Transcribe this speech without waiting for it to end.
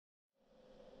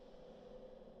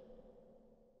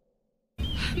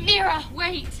Mira,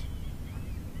 wait!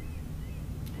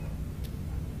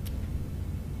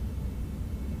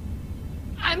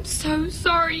 I'm so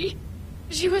sorry.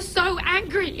 She was so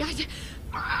angry.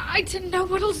 I didn't know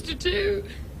what else to do.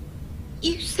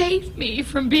 You saved me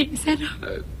from being sent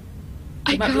home.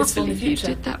 I can't believe you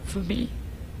did that for me.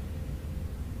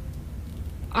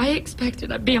 I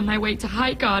expected I'd be on my way to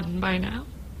Highgarden by now.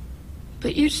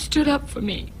 But you stood up for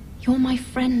me. You're my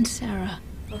friend, Sarah.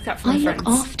 I look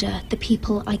after the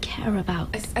people I care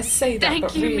about. I say that, Thank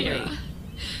but you, really... Mira.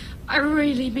 I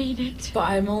really mean it. But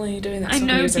I'm only doing that I so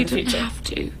know you you didn't have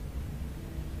to.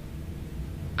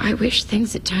 I wish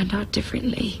things had turned out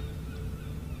differently.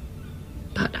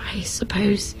 But I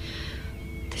suppose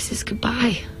this is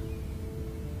goodbye.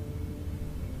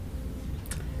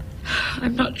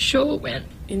 I'm not sure when.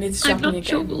 You need to stop I'm not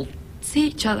sure we'll see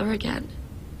each other again.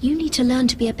 You need to learn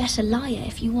to be a better liar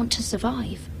if you want to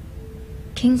survive.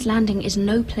 King's Landing is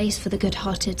no place for the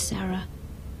good-hearted, Sarah.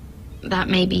 That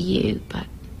may be you, but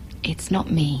it's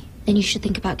not me. Then you should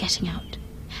think about getting out.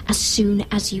 As soon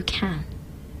as you can.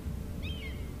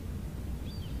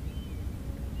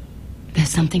 There's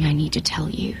something I need to tell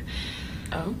you.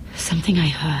 Oh? Something I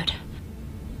heard.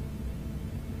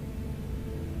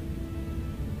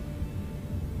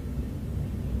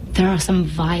 There are some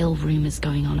vile rumors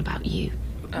going on about you.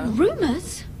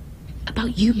 Rumors?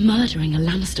 About you murdering a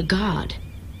Lannister guard.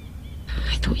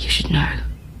 I thought you should know.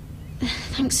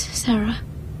 Thanks, Sarah.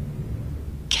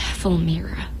 Careful,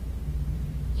 Mira.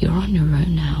 You're on your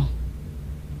own now.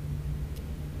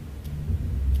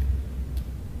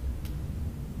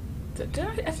 I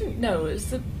didn't know. It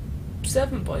was the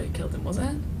servant boy who killed him, was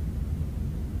it?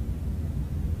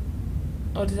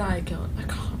 Or did I kill him? I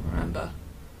can't remember.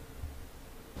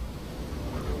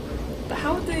 But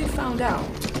how had they found out?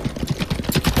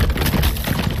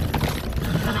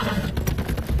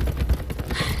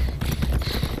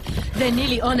 They're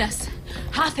nearly on us.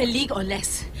 Half a league or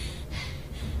less.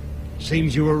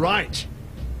 Seems you were right.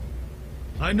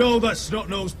 I know that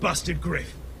snot-nosed bastard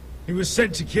Griff. He was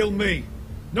sent to kill me,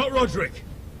 not Roderick.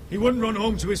 He wouldn't run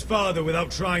home to his father without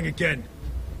trying again.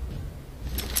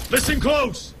 Listen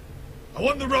close! I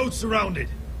want the road surrounded.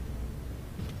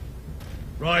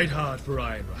 Ride hard for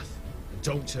Ironwrath, and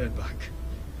don't turn back.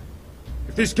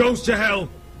 If this goes to hell,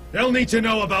 they'll need to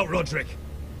know about Roderick.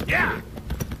 Yeah!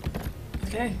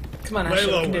 Okay, come on, Lay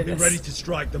Asher, low we can do and be this. ready to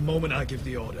strike the moment I give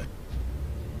the order.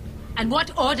 And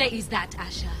what order is that,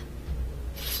 Asher?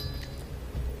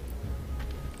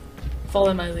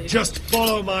 Follow my lead. Just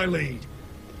follow my lead.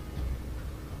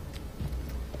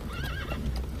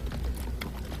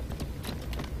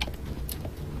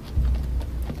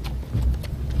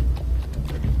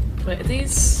 Wait, are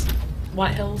these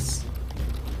White Hills?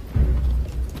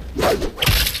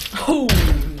 Oh,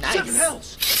 nice. 7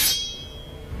 Hells!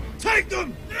 Take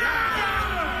them!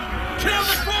 Kill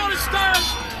the Forresters!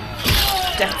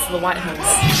 Death to the White Hills.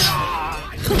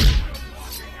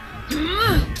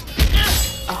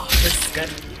 Oh, this is good.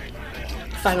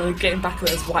 Finally getting back at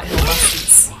those White Hill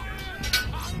bastards.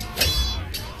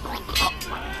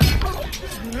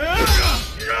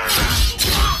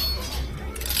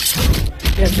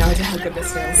 You have no idea how good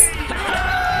this feels.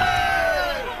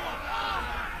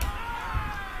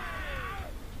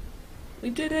 We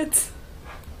did it!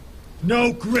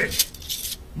 No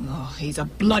grit! Oh, he's a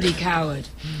bloody coward.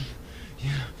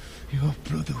 Your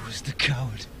brother was the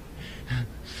coward.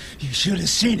 You should have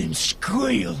seen him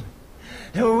squeal.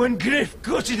 When Griff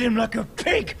gutted him like a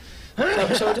pig.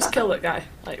 So, shall we just kill that guy?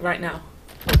 Like, right now?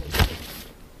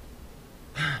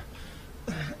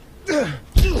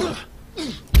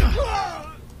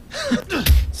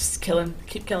 Just kill him.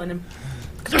 Keep killing him.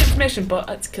 Good information, but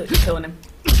let's keep killing him.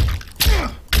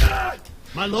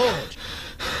 My lord!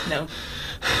 No.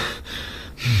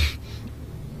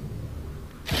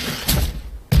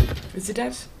 Is he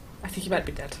dead? I think he might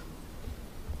be dead.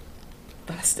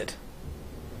 Bastard.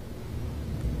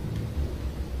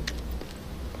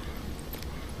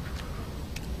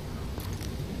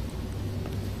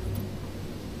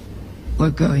 We're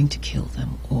going to kill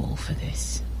them all for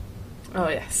this. Oh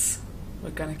yes. We're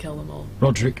gonna kill them all.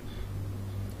 Roderick.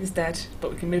 He's dead,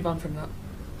 but we can move on from that.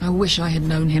 I wish I had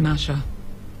known him, Asher.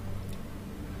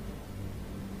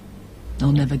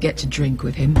 I'll never get to drink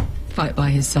with him, fight by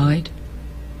his side,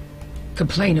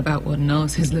 complain about what an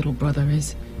arse his little brother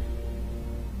is.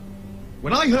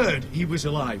 When I heard he was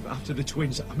alive after the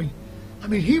twins, I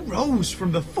mean, he rose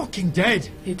from the fucking dead.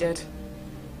 He did.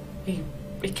 He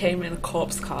came in a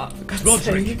corpse cart, for God's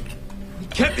Roderick, sake. he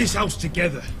kept this house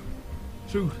together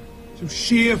through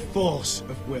sheer force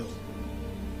of will.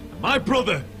 And my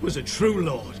brother was a true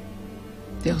lord.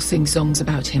 They'll sing songs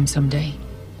about him someday.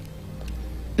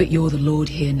 But you're the lord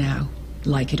here now,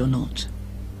 like it or not.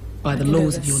 By the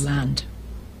laws of your land.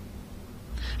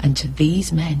 And to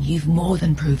these men, you've more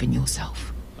than proven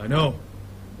yourself. I know.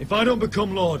 If I don't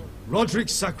become Lord,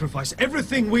 Roderick's sacrifice,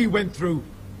 everything we went through,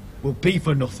 will be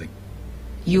for nothing.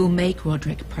 You'll make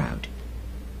Roderick proud.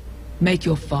 Make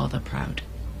your father proud.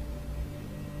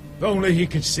 If only he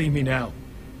could see me now.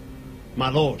 My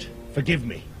lord, forgive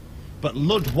me, but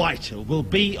Lord Whitehill will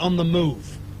be on the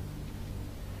move.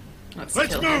 Let's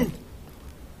move!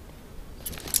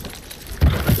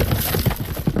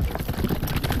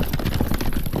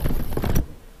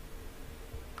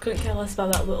 Couldn't care less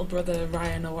about that little brother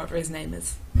Ryan or whatever his name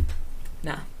is.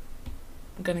 Nah.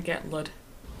 I'm gonna get Lud.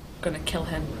 We're gonna kill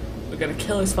him. We're gonna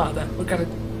kill his father. We're gonna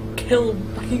kill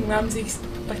fucking Ramsay,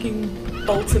 fucking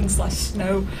Bolton /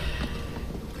 Snow.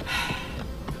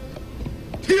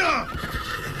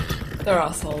 They're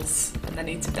assholes, and they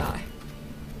need to die.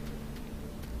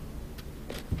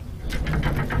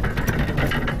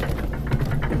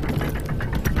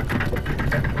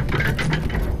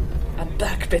 I'm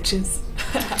back, bitches.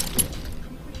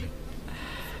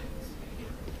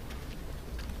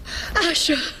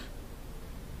 Asher!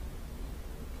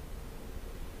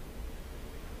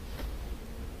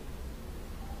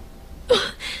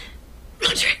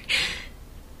 Roderick!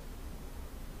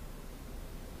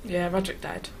 Yeah, Roderick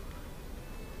died.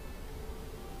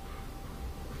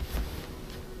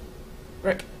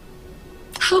 Rip.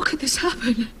 How could this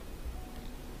happen?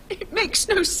 It makes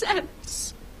no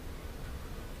sense.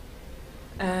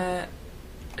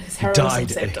 His heroism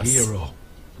Died saved a us. hero.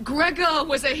 Gregor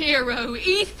was a hero.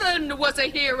 Ethan was a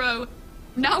hero.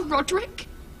 Now Roderick?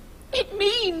 It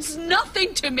means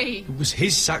nothing to me. It was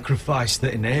his sacrifice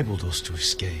that enabled us to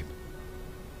escape.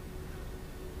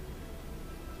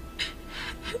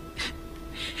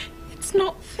 It's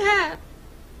not fair.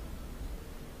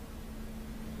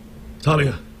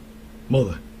 Talia,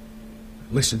 Mother,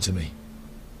 listen to me.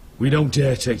 We don't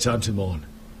dare take time to mourn.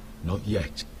 Not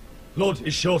yet. Lord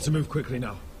is sure to move quickly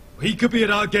now. He could be at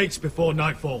our gates before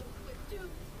nightfall.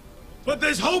 But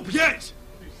there's hope yet!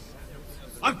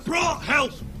 I've brought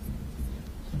help!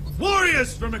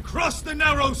 Warriors from across the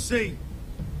narrow sea,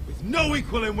 with no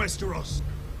equal in Westeros.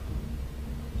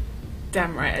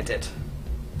 Damn right I did.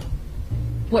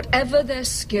 Whatever their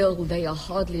skill, they are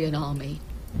hardly an army.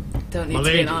 Don't need My to be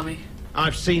lady, an army.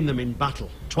 I've seen them in battle,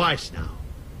 twice now,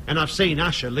 and I've seen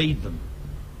Asher lead them.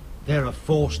 They're a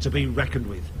force to be reckoned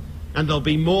with, and they'll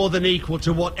be more than equal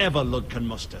to whatever Lud can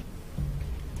muster.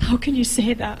 How can you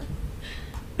say that?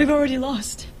 We've already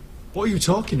lost. What are you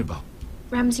talking about?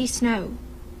 Ramsay Snow.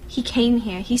 He came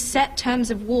here. He set terms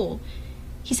of war.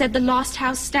 He said the last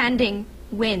house standing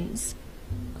wins.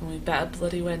 And we better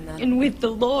bloody win then. And with the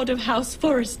Lord of House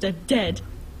Forrester dead.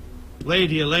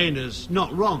 Lady Elena's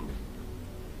not wrong.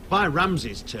 By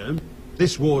Ramsay's term,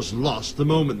 this war's lost the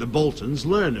moment the Boltons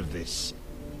learn of this.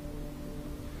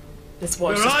 This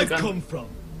war's Where just I've begun. come from,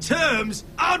 terms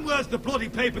aren't worth the bloody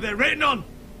paper they're written on.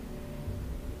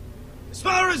 As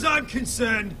far as I'm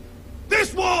concerned,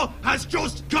 this war has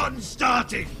just gotten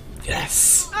started.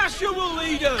 Yes. Asher will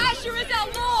lead us! Asher is our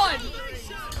lord!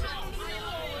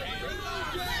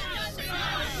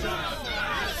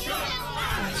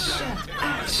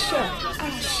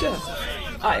 Asher.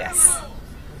 Ah, yes.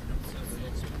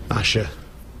 Asher,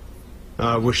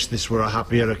 I wish this were a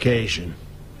happier occasion,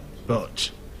 but...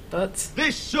 But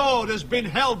This sword has been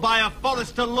held by a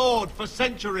Forrester Lord for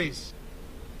centuries.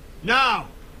 Now,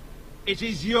 it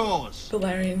is yours.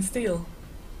 Valerian steel.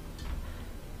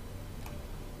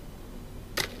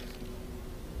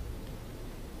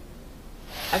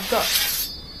 I've got...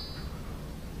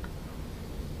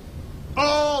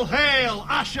 All hail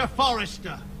Asher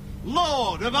Forrester,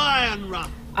 Lord of Ironwrath,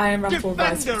 Ironwrath will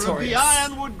rise defender of the victorious.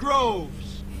 Ironwood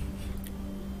Groves.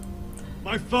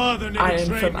 My father never Iron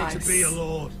trained from me ice. to be a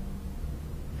lord.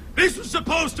 This was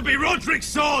supposed to be Roderick's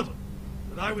sword,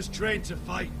 but I was trained to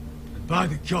fight. And by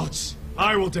the gods,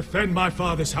 I will defend my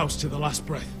father's house to the last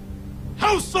breath.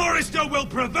 House Forrester will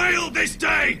prevail this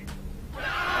day!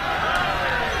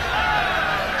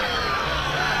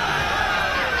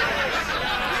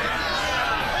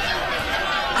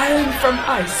 Iron from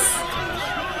ice.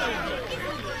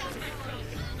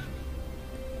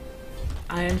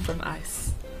 Iron from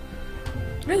ice.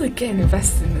 Really getting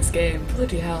invested in this game.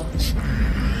 Bloody hell.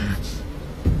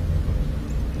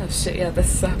 Oh shit, yeah,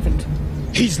 this has happened.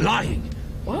 He's lying.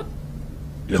 What?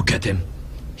 Look at him.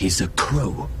 He's a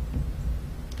crow.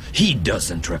 He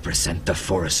doesn't represent the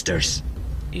Forresters.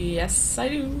 Yes, I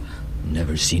do.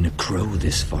 Never seen a crow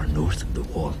this far north of the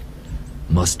wall.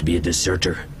 Must be a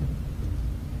deserter.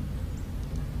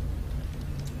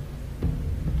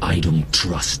 I don't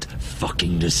trust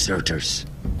fucking deserters.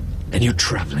 And you're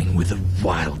traveling with a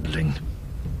wildling.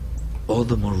 All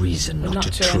the more reason not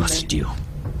to trust you.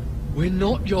 We're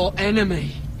not your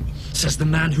enemy. Says the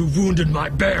man who wounded my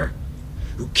bear.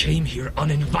 Who came here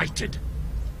uninvited.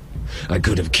 I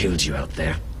could have killed you out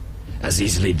there. As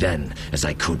easily then as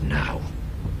I could now.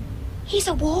 He's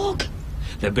a warg.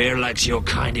 The bear likes your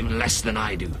kind even less than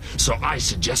I do, so I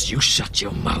suggest you shut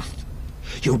your mouth.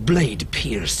 Your blade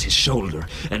pierced his shoulder,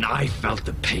 and I felt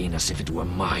the pain as if it were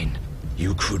mine.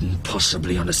 You couldn't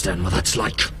possibly understand what that's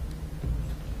like.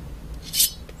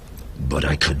 But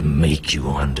I could make you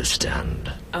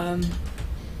understand. Enough,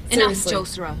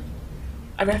 Josera.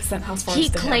 I represent House Forrester. He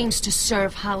claims to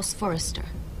serve House Forrester.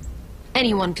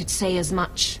 Anyone could say as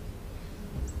much.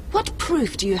 What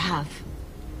proof do you have?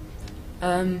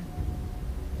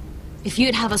 If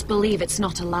you'd have us believe it's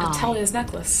not a lie. Talia's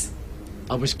necklace.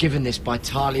 I was given this by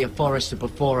Talia Forrester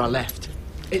before I left.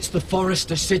 It's the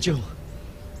Forrester sigil.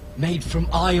 Made from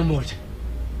ironwood.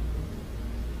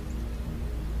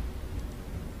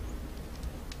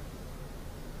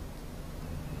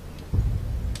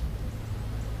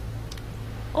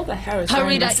 All the hair is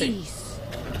very messy.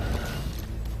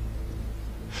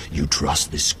 You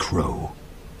trust this crow?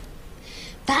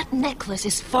 That necklace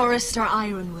is Forrester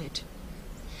ironwood.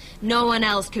 No one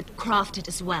else could craft it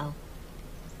as well.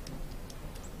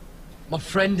 My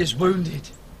friend is wounded.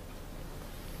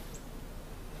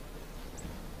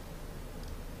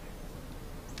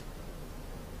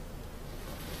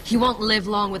 He won't live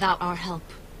long without our help.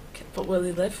 But will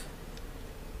he live?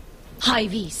 High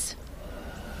vis.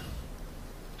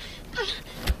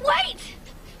 Wait!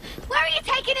 Where are you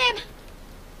taking him?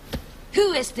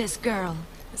 Who is this girl?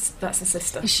 That's a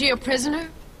sister. Is she a prisoner?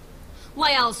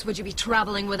 Why else would you be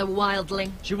traveling with a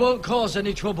wildling? She won't cause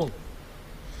any trouble.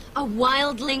 A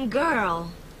wildling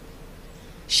girl?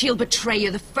 She'll betray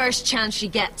you the first chance she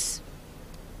gets.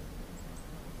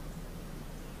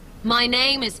 My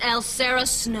name is Sarah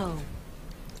Snow.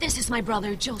 This is my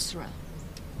brother, Josera.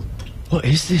 What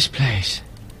is this place?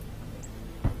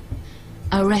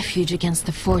 A refuge against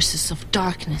the forces of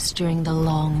darkness during the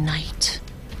long night.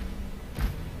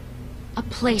 A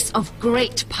place of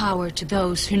great power to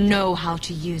those who know how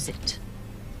to use it.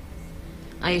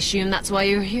 I assume that's why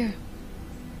you're here.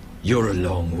 You're a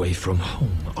long way from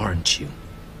home, aren't you?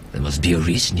 There must be a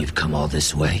reason you've come all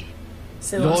this way.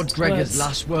 So Lord Gregor's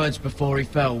last words before he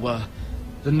fell were,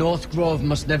 "The North Grove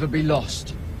must never be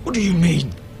lost." What do you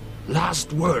mean?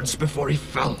 Last words before he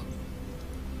fell?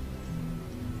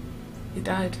 He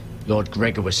died. Lord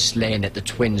Gregor was slain at the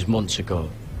Twins months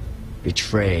ago.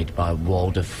 Betrayed by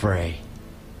Walder Frey.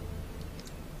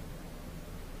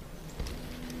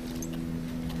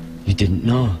 You didn't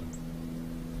know?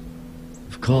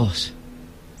 Of course.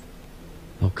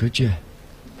 How could you?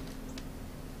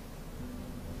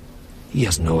 He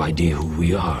has no idea who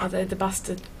we are. Are they the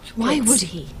bastard? Why kids? would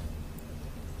he?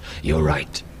 You're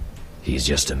right. He's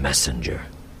just a messenger.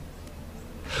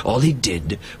 All he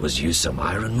did was use some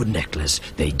ironwood necklace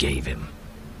they gave him.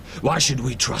 Why should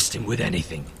we trust him with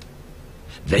anything?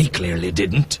 They clearly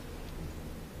didn't.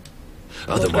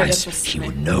 Otherwise, he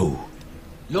would know.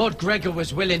 Lord Gregor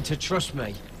was willing to trust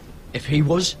me. If he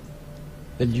was,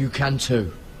 then you can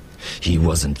too. He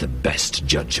wasn't the best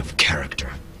judge of character.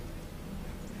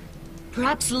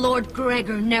 Perhaps Lord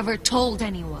Gregor never told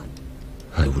anyone.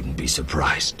 I wouldn't be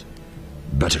surprised.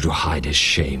 Better to hide his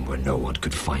shame where no one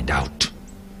could find out.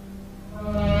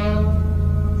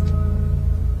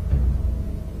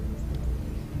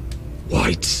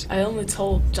 Whites. I only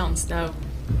told Jon Snow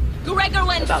Gregor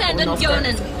went about Fenn and North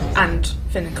Jonan. And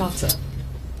Finn and Cotter.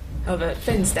 However,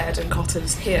 Finn's dead and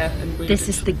Cotter's here and wounded. This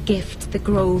is the gift the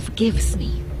Grove gives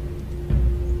me.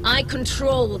 I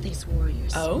control these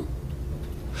warriors. Oh?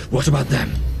 What about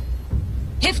them?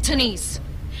 Hiftones.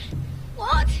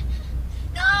 What?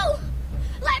 No!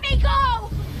 Let me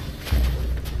go!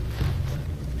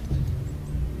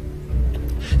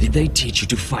 Did they teach you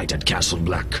to fight at Castle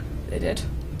Black? They did.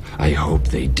 I hope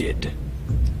they did.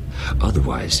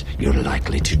 Otherwise, you're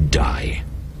likely to die.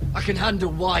 I can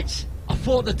handle whites. I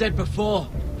fought the dead before.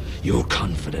 Your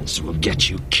confidence will get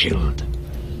you killed.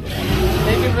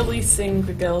 Maybe releasing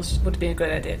the girl would be a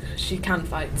good idea. She can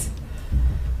fight.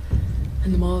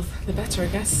 And the more, the better, I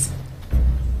guess.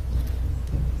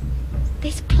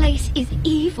 This place is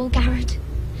evil, Garrett.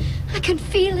 I can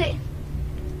feel it.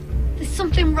 There's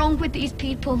something wrong with these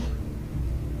people.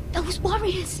 Those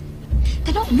warriors.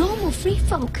 They're not normal free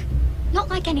folk. Not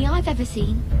like any I've ever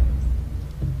seen.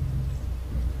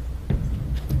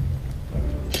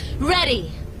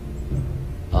 Ready.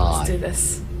 Let's do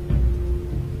this.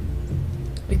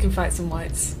 We can fight some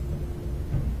whites.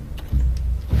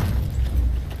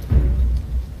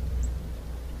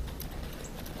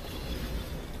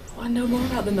 want to know more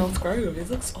about the North Grove. It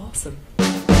looks awesome.